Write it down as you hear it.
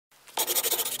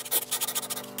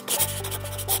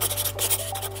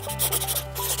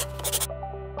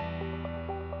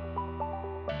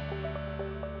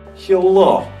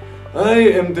Hello, I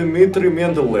am Dmitry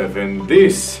Mendeleev and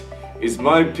this is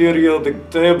my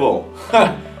periodic table.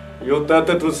 Ha! You thought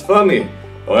that was funny?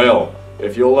 Well,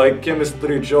 if you like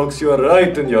chemistry jokes, you're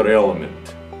right in your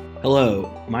element.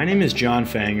 Hello, my name is John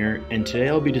Fanger, and today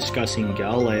I'll be discussing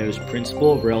Galileo's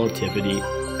principle of relativity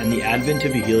and the advent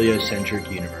of a heliocentric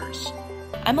universe.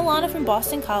 I'm Alana from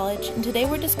Boston College, and today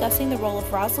we're discussing the role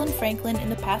of Rosalind Franklin in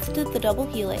the path to the double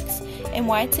helix and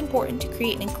why it's important to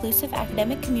create an inclusive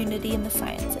academic community in the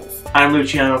sciences. I'm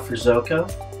Luciano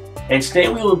Frizzoco, and today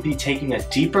we will be taking a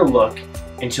deeper look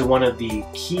into one of the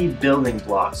key building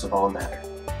blocks of all matter.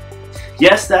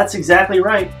 Yes, that's exactly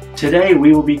right. Today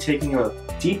we will be taking a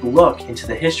deep look into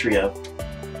the history of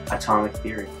atomic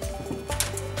theory.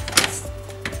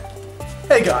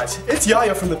 Hey guys, it's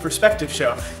Yaya from the Perspective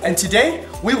Show, and today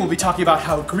we will be talking about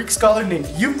how a Greek scholar named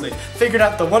Euclid figured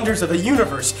out the wonders of the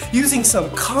universe using some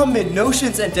common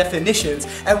notions and definitions,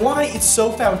 and why it's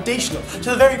so foundational to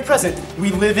the very present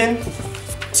we live in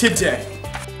today.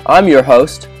 I'm your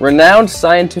host, renowned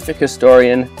scientific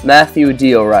historian Matthew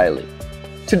D. O'Reilly.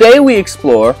 Today we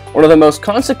explore one of the most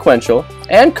consequential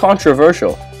and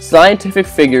controversial scientific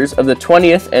figures of the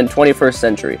 20th and 21st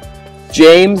century,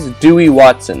 James Dewey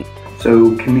Watson.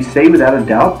 So, can we say without a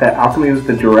doubt that alchemy was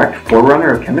the direct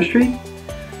forerunner of chemistry?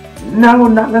 No,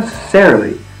 not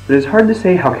necessarily, but it's hard to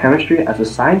say how chemistry as a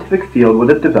scientific field would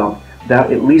have developed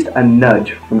without at least a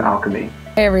nudge from alchemy.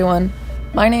 Hey everyone,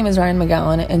 my name is Ryan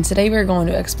McGowan, and today we are going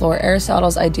to explore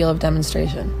Aristotle's ideal of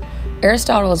demonstration.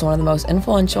 Aristotle is one of the most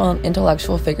influential and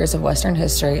intellectual figures of Western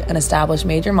history and established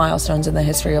major milestones in the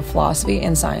history of philosophy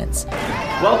and science.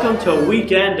 Welcome to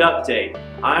Weekend Update.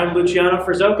 I'm Luciano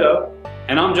Frizzoco.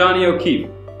 And I'm Johnny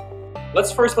O'Keefe.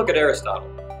 Let's first look at Aristotle.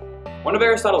 One of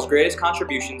Aristotle's greatest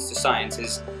contributions to science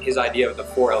is his idea of the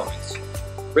four elements.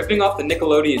 Ripping off the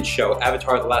Nickelodeon show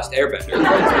Avatar: The Last Airbender,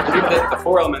 he believed that the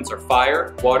four elements are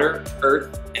fire, water,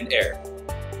 earth, and air.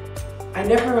 I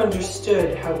never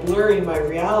understood how blurry my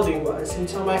reality was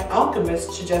until my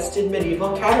alchemist suggested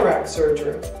medieval cataract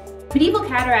surgery. Medieval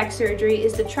cataract surgery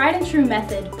is the tried and true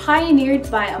method pioneered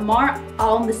by Amar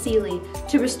al-Masili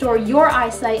to restore your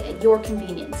eyesight at your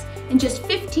convenience. In just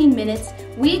 15 minutes,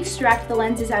 we extract the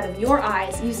lenses out of your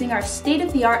eyes using our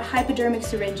state-of-the-art hypodermic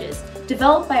syringes,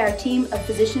 developed by our team of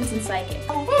physicians and psychics.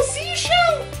 A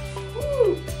seashell?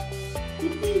 Ooh.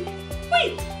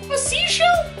 Wait, a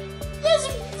seashell? That's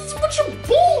a bunch of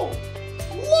bull!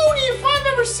 Loony if I've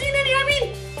ever seen any. I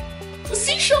mean, a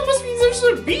seashell must mean there's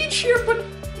a beach here, but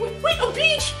wait, a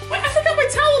beach? Wait, I forgot my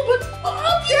towel, but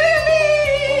a beach!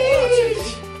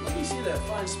 Oh, let me see that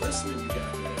fine specimen you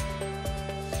got there.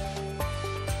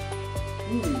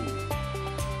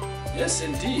 Yes,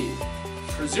 indeed.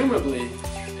 Presumably,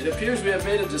 it appears we have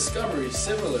made a discovery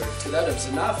similar to that of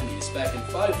Xenophanes back in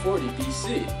 540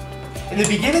 BC. In the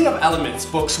beginning of Elements,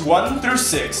 books 1 through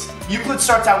 6, Euclid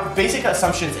starts out with basic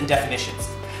assumptions and definitions.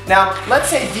 Now, let's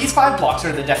say these 5 blocks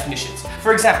are the definitions.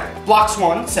 For example, Block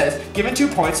 1 says, given 2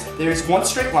 points, there is one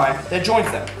straight line that joins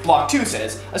them. Block 2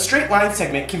 says, a straight line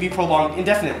segment can be prolonged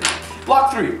indefinitely.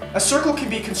 Block 3, a circle can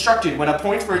be constructed when a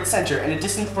point for its center and a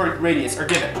distance for its radius are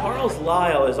given. Charles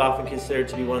Lyell is often considered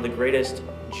to be one of the greatest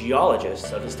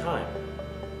geologists of his time.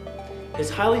 His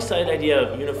highly cited idea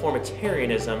of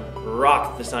uniformitarianism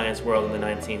rocked the science world in the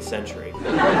 19th century.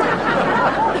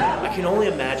 I can only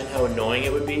imagine how annoying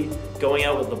it would be going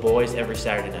out with the boys every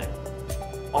Saturday night.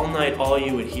 All night, all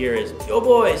you would hear is, "Yo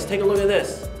boys, take a look at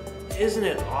this. Isn't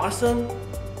it awesome?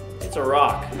 It's a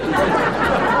rock." In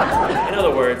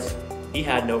other words, he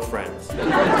had no friends.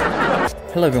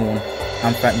 Hello everyone,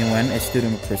 I'm Fat Nguyen, a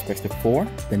student of Perspective 4,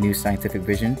 the new scientific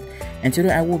vision, and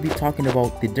today I will be talking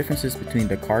about the differences between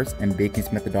Descartes and Bacon's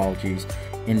methodologies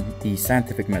in the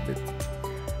scientific method.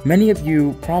 Many of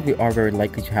you probably are very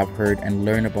likely to have heard and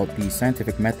learned about the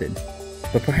scientific method,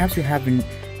 but perhaps you haven't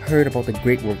heard about the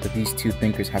great work that these two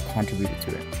thinkers have contributed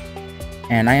to it.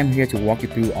 And I am here to walk you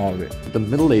through all of it. The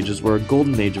Middle Ages were a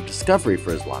golden age of discovery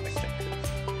for Islamic thinkers.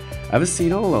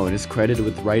 Avicenna alone is credited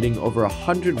with writing over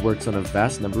 100 works on a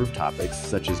vast number of topics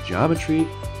such as geometry,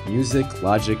 music,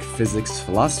 logic, physics,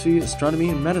 philosophy, astronomy,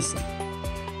 and medicine.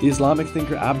 The Islamic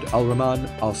thinker Abd al-Rahman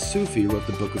al-Sufi wrote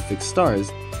the Book of Fixed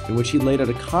Stars, in which he laid out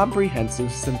a comprehensive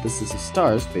synthesis of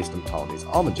stars based on Ptolemy's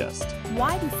Almagest.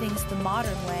 Why do things the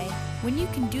modern way when you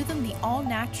can do them the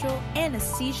all-natural,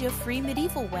 anesthesia-free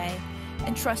medieval way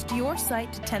and trust your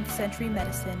sight to 10th century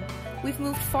medicine? We've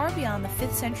moved far beyond the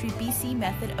 5th century BC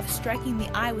method of striking the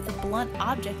eye with a blunt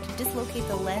object to dislocate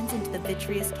the lens into the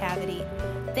vitreous cavity.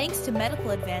 Thanks to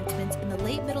medical advancements in the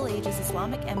late Middle Ages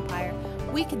Islamic Empire,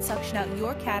 we can suction out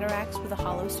your cataracts with a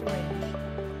hollow syringe.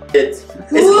 It's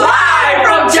live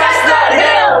from Chestnut Hill!